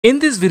In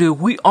this video,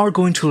 we are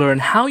going to learn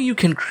how you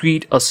can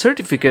create a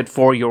certificate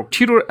for your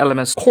Tutor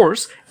LMS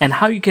course and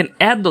how you can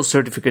add those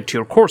certificates to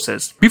your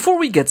courses. Before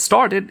we get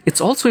started,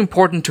 it's also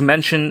important to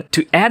mention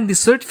to add the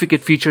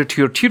certificate feature to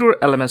your Tutor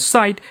LMS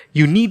site,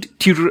 you need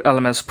Tutor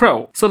LMS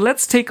Pro. So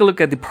let's take a look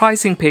at the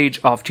pricing page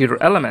of Tutor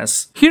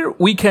LMS. Here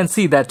we can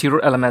see that Tutor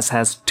LMS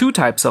has two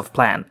types of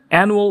plan,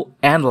 annual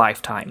and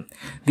lifetime.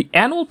 The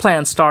annual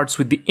plan starts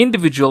with the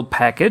individual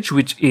package,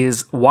 which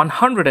is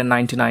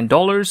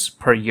 $199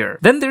 per year.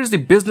 Then there's the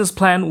business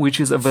plan, which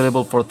is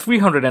available for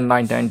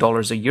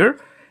 $399 a year.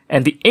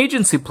 And the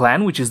agency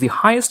plan, which is the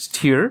highest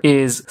tier,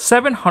 is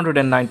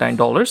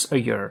 $799 a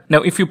year.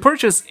 Now, if you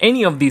purchase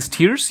any of these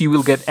tiers, you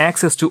will get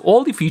access to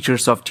all the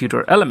features of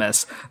Tutor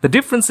LMS. The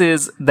difference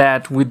is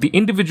that with the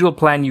individual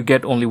plan, you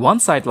get only one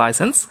site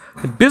license.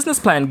 The business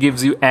plan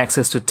gives you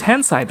access to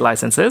 10 site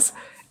licenses.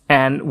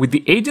 And with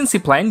the agency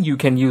plan, you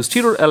can use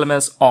Tutor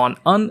LMS on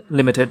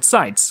unlimited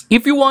sites.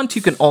 If you want,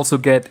 you can also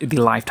get the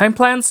lifetime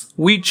plans,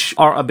 which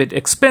are a bit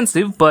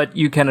expensive, but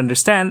you can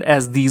understand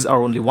as these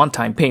are only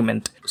one-time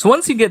payment. So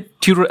once you get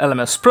Tutor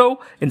LMS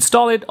Pro,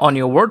 install it on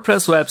your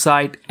WordPress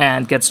website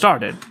and get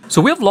started.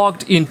 So we have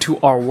logged into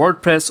our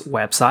WordPress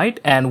website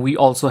and we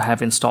also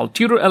have installed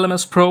Tutor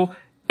LMS Pro.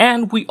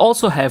 And we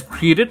also have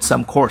created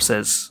some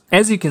courses.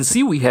 As you can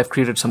see, we have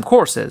created some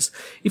courses.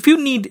 If you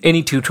need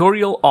any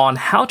tutorial on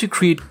how to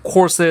create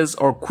courses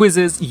or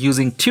quizzes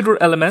using Tutor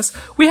LMS,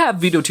 we have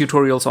video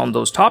tutorials on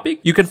those topics.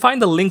 You can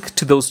find the link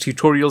to those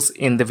tutorials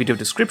in the video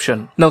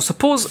description. Now,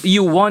 suppose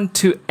you want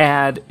to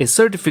add a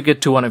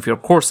certificate to one of your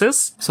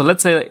courses. So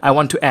let's say I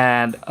want to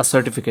add a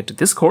certificate to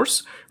this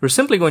course. We're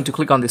simply going to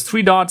click on these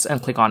three dots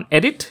and click on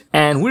Edit.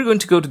 And we're going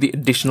to go to the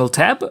Additional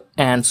tab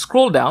and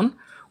scroll down.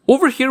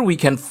 Over here, we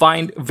can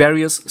find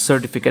various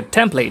certificate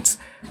templates.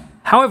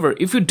 However,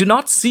 if you do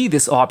not see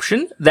this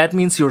option, that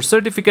means your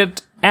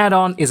certificate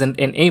add-on isn't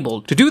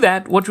enabled. To do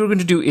that, what we're going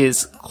to do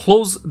is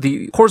close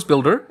the course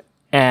builder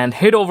and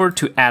head over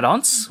to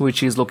add-ons,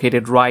 which is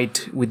located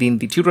right within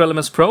the Tutor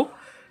LMS Pro.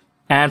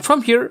 And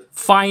from here,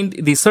 find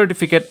the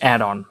certificate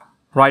add-on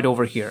right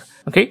over here.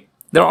 Okay.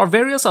 There are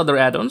various other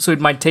add-ons, so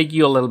it might take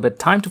you a little bit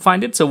time to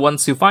find it. So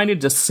once you find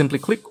it, just simply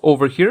click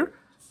over here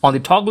on the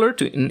toggler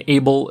to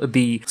enable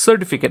the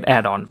certificate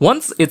add-on.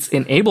 Once it's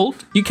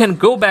enabled, you can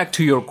go back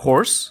to your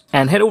course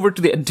and head over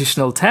to the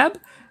additional tab.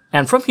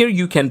 And from here,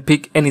 you can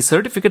pick any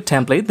certificate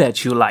template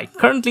that you like.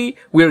 Currently,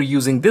 we're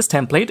using this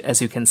template,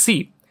 as you can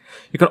see.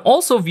 You can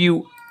also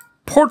view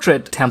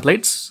portrait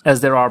templates.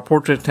 As there are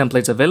portrait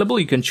templates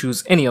available, you can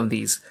choose any of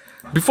these.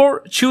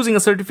 Before choosing a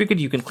certificate,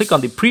 you can click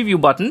on the preview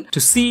button to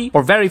see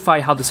or verify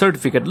how the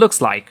certificate looks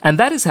like. And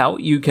that is how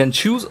you can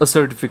choose a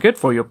certificate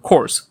for your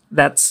course.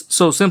 That's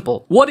so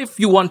simple. What if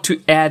you want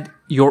to add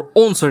your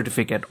own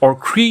certificate or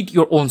create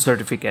your own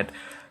certificate?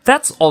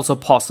 That's also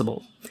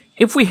possible.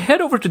 If we head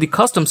over to the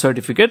custom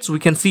certificates, we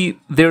can see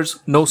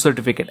there's no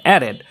certificate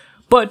added,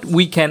 but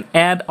we can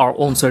add our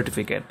own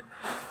certificate.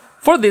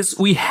 For this,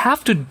 we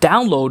have to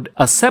download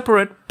a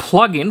separate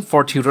plugin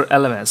for Tutor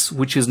LMS,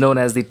 which is known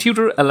as the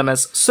Tutor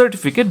LMS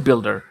Certificate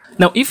Builder.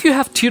 Now, if you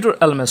have Tutor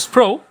LMS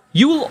Pro,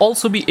 you will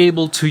also be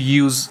able to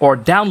use or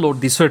download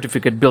the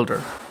certificate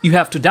builder. You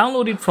have to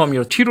download it from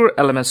your Tutor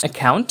LMS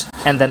account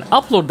and then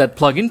upload that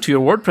plugin to your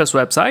WordPress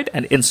website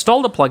and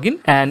install the plugin,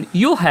 and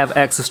you'll have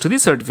access to the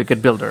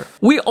certificate builder.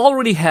 We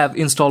already have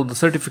installed the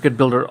certificate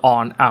builder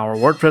on our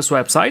WordPress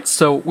website,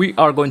 so we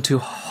are going to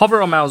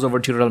hover our mouse over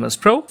Tutor LMS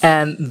Pro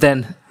and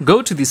then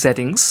go to the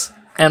settings.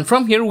 And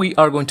from here, we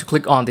are going to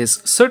click on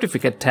this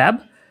certificate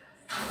tab.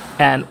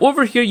 And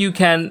over here, you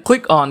can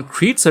click on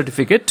Create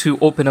Certificate to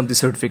open up the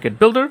certificate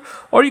builder,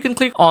 or you can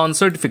click on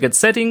Certificate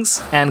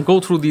Settings and go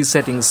through these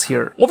settings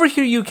here. Over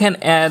here, you can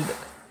add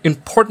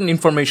important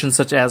information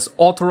such as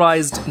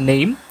authorized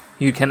name.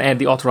 You can add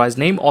the authorized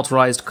name,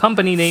 authorized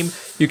company name.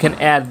 You can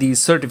add the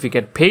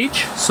certificate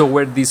page, so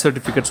where the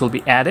certificates will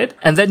be added.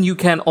 And then you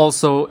can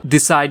also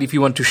decide if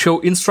you want to show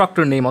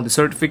instructor name on the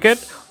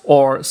certificate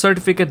or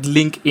certificate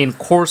link in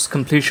course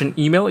completion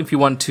email if you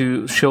want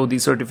to show the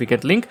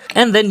certificate link.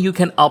 And then you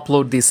can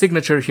upload the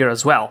signature here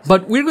as well.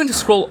 But we're going to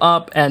scroll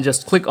up and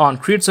just click on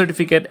Create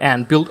Certificate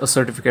and build a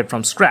certificate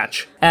from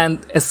scratch.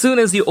 And as soon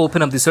as you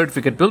open up the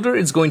certificate builder,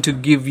 it's going to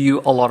give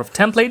you a lot of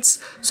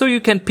templates. So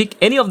you can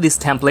pick any of these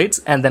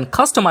templates and then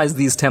customize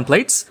these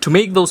templates to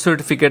make those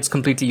certificates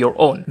completely your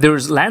own.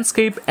 There's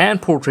landscape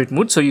and portrait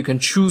mode, so you can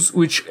choose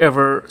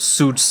whichever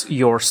suits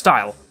your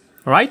style.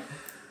 All right.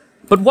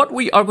 But what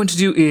we are going to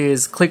do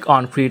is click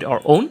on Create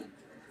Our Own,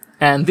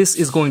 and this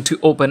is going to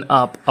open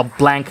up a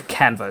blank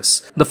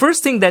canvas. The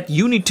first thing that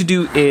you need to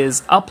do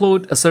is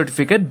upload a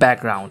certificate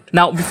background.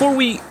 Now, before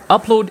we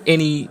upload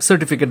any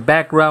certificate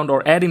background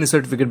or add any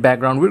certificate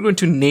background, we're going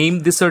to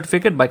name this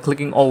certificate by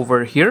clicking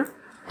over here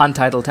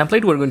untitled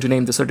template. We're going to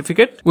name the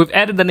certificate. We've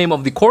added the name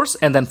of the course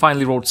and then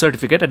finally wrote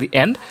certificate at the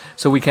end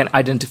so we can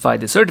identify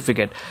the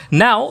certificate.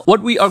 Now,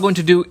 what we are going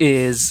to do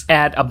is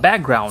add a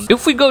background.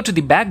 If we go to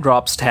the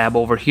backdrops tab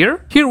over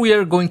here we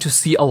are going to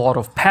see a lot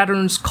of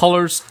patterns,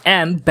 colors,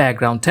 and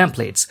background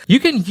templates. You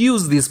can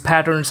use these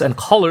patterns and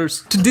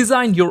colors to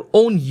design your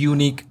own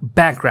unique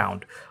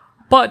background.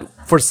 But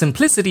for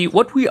simplicity,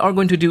 what we are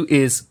going to do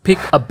is pick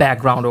a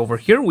background over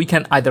here. We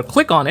can either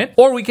click on it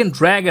or we can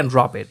drag and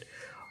drop it.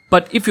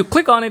 But if you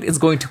click on it, it's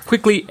going to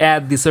quickly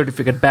add the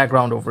certificate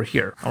background over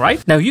here. All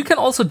right. Now you can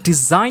also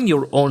design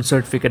your own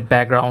certificate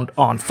background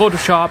on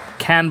Photoshop,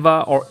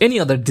 Canva, or any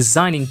other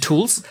designing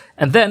tools,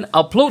 and then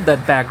upload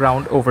that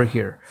background over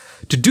here.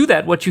 To do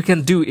that, what you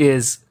can do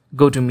is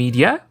go to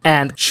Media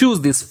and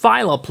choose this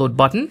File Upload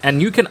button,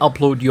 and you can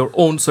upload your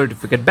own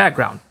certificate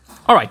background.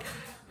 All right.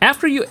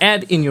 After you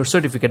add in your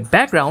certificate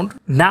background,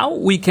 now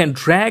we can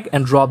drag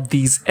and drop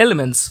these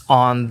elements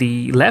on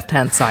the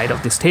left-hand side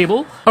of this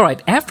table. All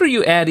right, after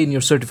you add in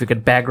your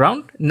certificate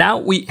background, now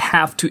we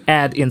have to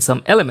add in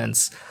some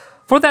elements.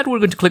 For that, we're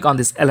going to click on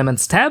this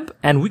Elements tab,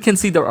 and we can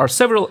see there are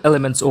several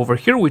elements over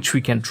here which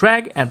we can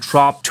drag and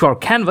drop to our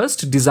canvas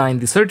to design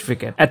the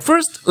certificate. At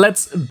first,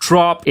 let's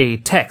drop a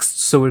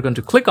text. So we're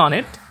going to click on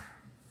it,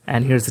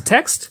 and here's the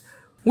text.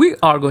 We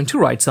are going to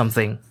write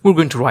something. We're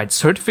going to write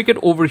certificate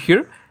over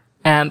here.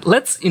 And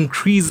let's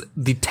increase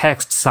the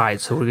text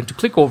size. So we're going to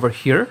click over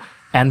here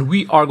and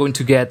we are going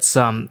to get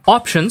some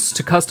options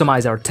to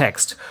customize our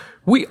text.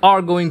 We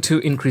are going to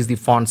increase the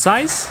font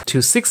size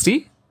to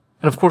 60.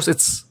 And of course,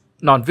 it's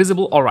not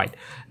visible. All right.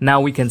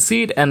 Now we can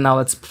see it. And now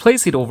let's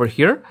place it over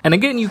here. And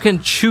again, you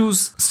can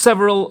choose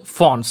several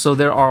fonts. So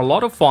there are a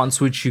lot of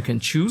fonts which you can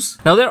choose.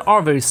 Now there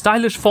are very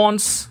stylish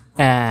fonts,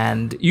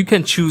 and you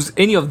can choose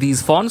any of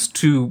these fonts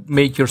to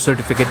make your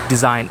certificate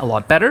design a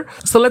lot better.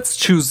 So let's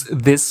choose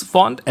this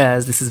font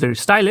as this is very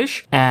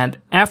stylish. And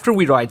after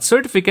we write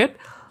certificate,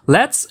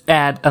 let's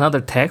add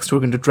another text. We're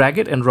going to drag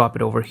it and drop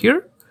it over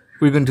here.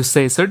 We're going to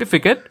say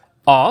certificate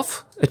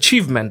of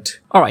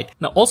achievement. All right.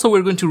 Now also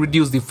we're going to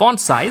reduce the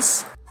font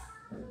size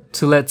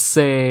to, let's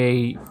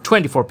say,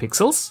 24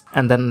 pixels.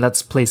 And then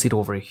let's place it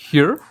over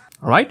here.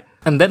 All right.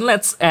 And then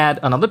let's add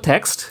another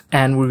text,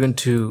 and we're going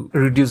to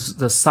reduce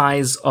the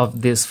size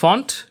of this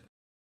font.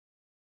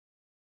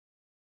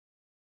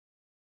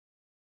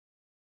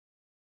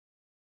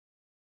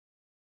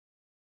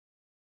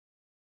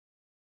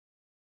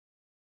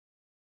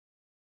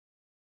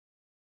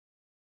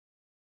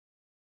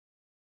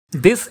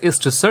 This is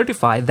to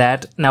certify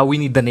that now we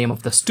need the name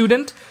of the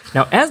student.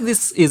 Now, as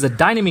this is a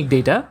dynamic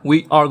data,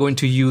 we are going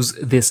to use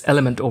this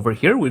element over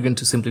here. We're going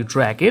to simply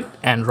drag it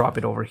and drop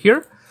it over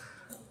here.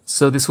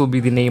 So this will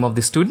be the name of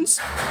the students.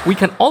 We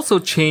can also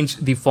change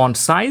the font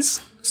size.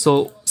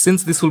 So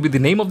since this will be the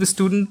name of the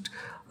student,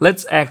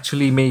 let's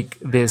actually make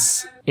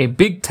this a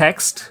big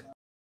text.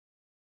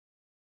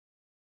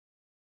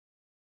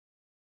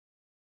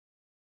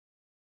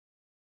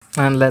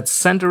 And let's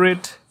center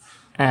it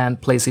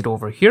and place it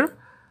over here.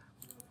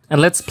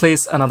 And let's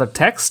place another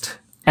text.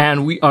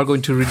 And we are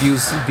going to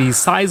reduce the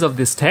size of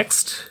this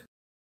text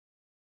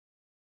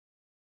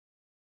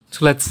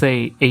to, let's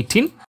say,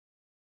 18.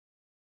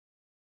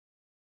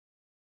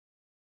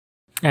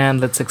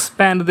 And let's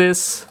expand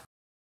this.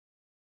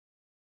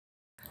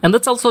 And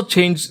let's also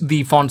change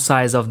the font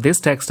size of this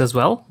text as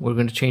well. We're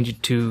going to change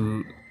it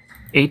to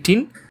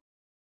 18.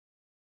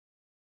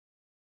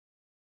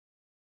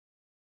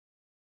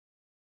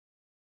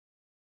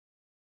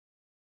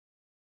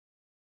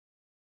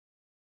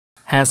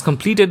 Has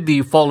completed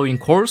the following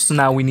course.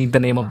 Now we need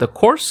the name of the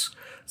course.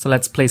 So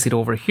let's place it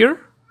over here.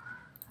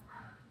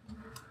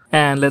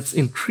 And let's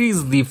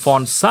increase the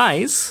font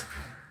size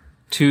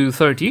to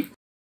 30.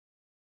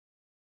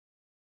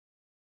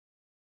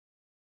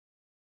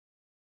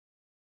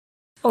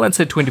 Well, let's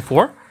say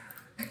 24. All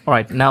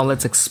right, now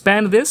let's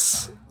expand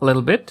this a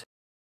little bit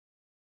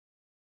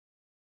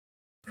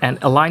and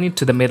align it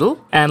to the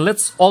middle. And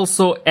let's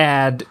also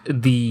add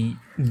the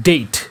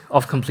date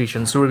of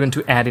completion. So we're going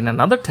to add in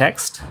another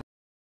text.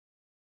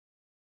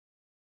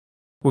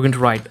 We're going to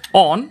write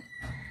on,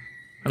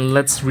 and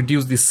let's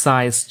reduce the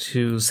size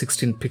to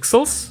 16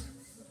 pixels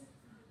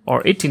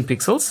or 18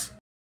 pixels.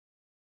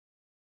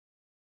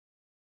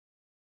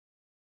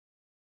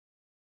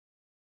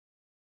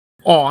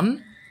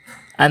 On.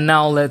 And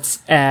now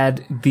let's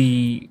add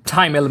the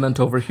time element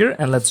over here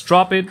and let's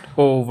drop it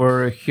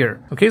over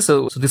here. Okay,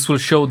 so this will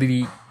show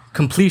the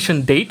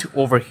completion date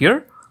over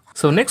here.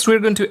 So next we're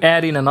going to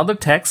add in another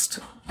text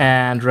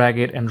and drag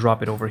it and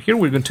drop it over here.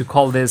 We're going to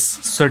call this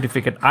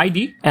certificate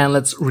ID, and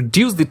let's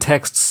reduce the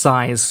text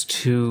size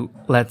to,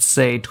 let's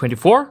say,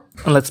 24.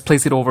 And let's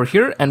place it over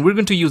here, and we're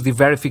going to use the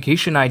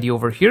verification ID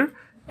over here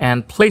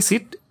and place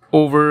it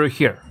over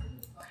here.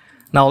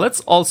 Now let's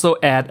also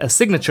add a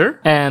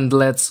signature, and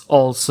let's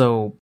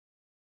also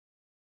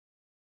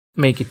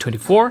make it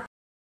 24.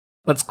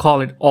 Let's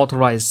call it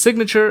authorized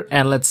signature,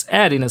 and let's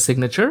add in a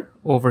signature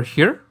over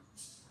here.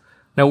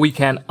 Now we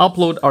can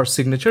upload our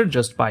signature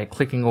just by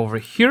clicking over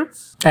here.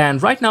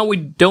 And right now we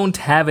don't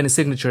have any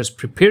signatures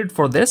prepared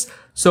for this.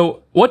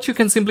 So what you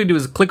can simply do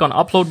is click on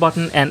upload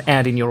button and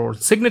add in your own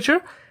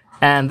signature.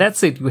 And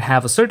that's it, you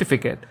have a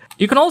certificate.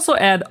 You can also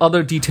add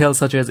other details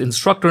such as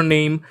instructor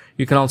name.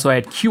 You can also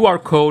add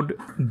QR code,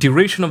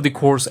 duration of the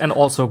course, and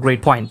also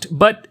grade point.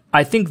 But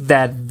I think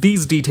that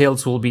these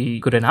details will be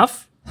good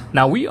enough.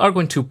 Now we are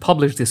going to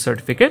publish this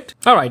certificate.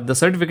 Alright, the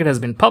certificate has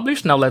been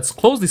published. Now let's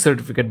close the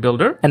certificate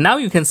builder. And now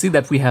you can see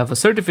that we have a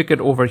certificate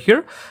over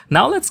here.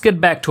 Now let's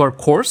get back to our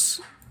course.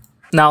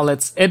 Now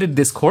let's edit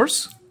this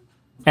course.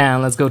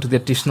 And let's go to the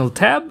additional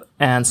tab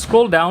and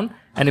scroll down.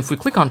 And if we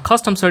click on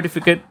custom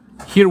certificate,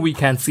 here we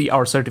can see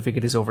our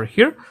certificate is over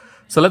here.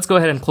 So let's go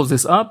ahead and close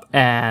this up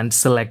and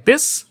select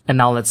this. And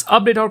now let's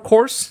update our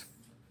course.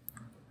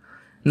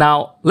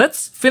 Now,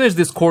 let's finish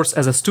this course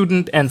as a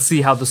student and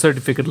see how the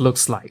certificate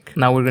looks like.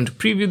 Now we're going to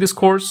preview this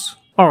course.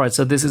 Alright,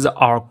 so this is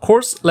our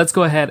course. Let's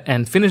go ahead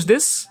and finish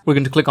this. We're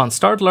going to click on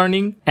Start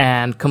Learning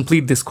and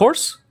complete this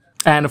course.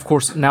 And of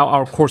course, now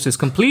our course is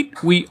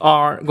complete. We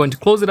are going to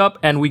close it up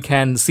and we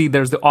can see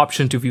there's the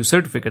option to view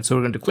certificate. So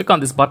we're going to click on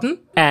this button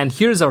and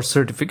here's our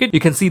certificate. You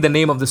can see the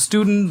name of the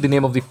student, the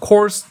name of the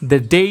course, the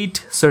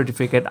date,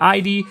 certificate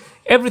ID,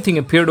 everything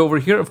appeared over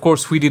here. Of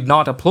course, we did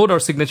not upload our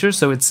signature,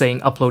 so it's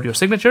saying upload your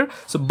signature.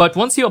 But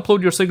once you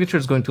upload your signature,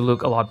 it's going to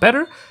look a lot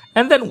better.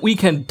 And then we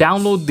can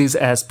download these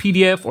as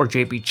PDF or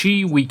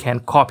JPG. We can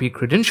copy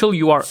credential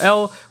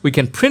URL. We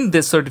can print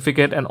this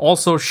certificate and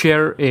also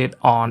share it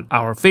on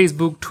our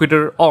Facebook,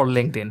 Twitter, or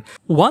LinkedIn.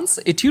 Once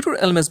a Tutor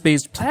LMS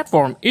based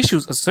platform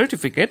issues a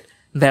certificate,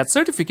 that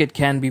certificate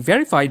can be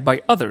verified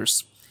by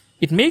others.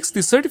 It makes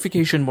the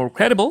certification more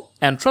credible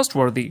and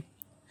trustworthy.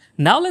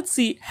 Now let's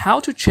see how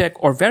to check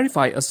or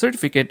verify a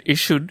certificate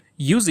issued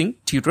using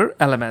Tutor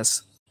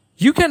LMS.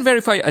 You can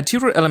verify a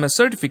Tutor LMS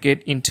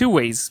certificate in two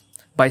ways: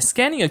 by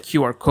scanning a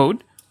QR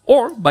code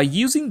or by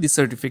using the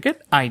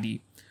certificate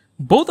ID.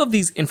 Both of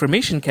these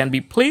information can be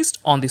placed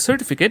on the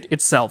certificate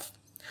itself.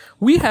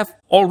 We have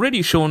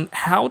already shown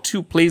how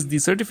to place the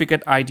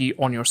certificate ID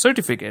on your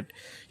certificate.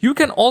 You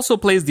can also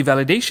place the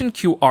validation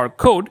QR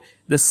code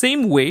the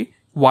same way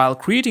while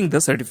creating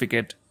the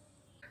certificate.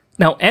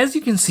 Now, as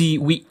you can see,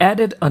 we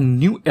added a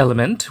new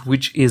element,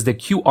 which is the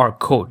QR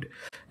code.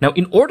 Now,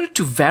 in order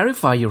to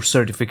verify your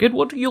certificate,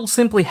 what you'll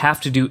simply have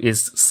to do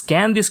is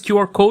scan this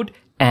QR code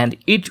and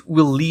it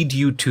will lead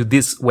you to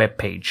this web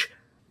page.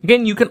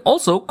 Again, you can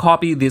also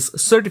copy this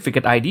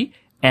certificate ID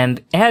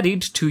and add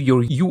it to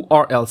your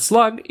URL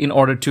slug in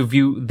order to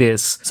view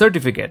this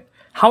certificate.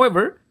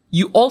 However,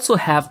 you also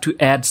have to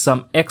add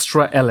some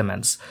extra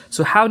elements.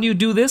 So how do you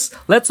do this?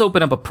 Let's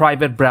open up a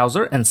private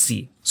browser and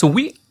see. So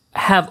we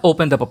have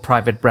opened up a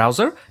private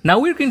browser. Now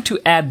we're going to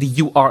add the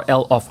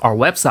URL of our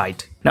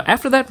website. Now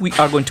after that, we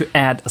are going to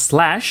add a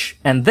slash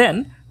and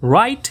then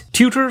write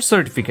tutor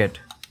certificate.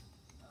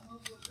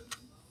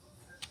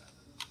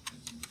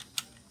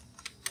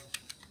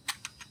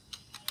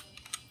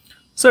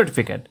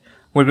 Certificate.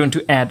 We're going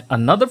to add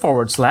another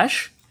forward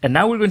slash, and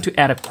now we're going to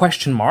add a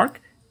question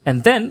mark,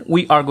 and then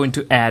we are going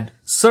to add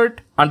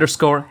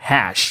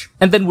cert_hash,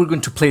 and then we're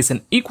going to place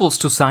an equals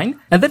to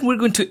sign, and then we're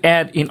going to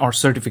add in our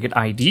certificate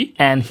ID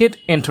and hit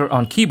enter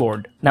on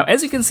keyboard. Now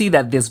as you can see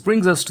that this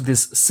brings us to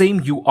this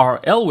same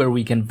URL where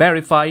we can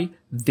verify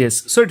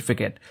this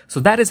certificate. So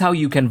that is how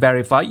you can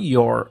verify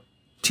your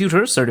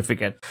tutor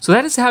certificate. So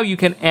that is how you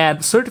can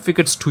add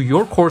certificates to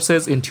your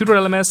courses in Tutor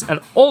LMS and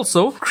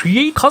also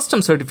create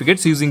custom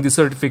certificates using the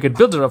certificate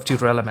builder of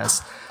Tutor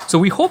LMS. So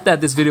we hope that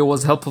this video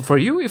was helpful for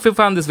you. If you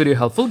found this video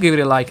helpful, give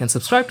it a like and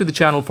subscribe to the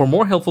channel for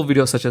more helpful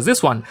videos such as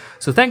this one.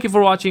 So thank you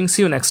for watching.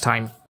 See you next time.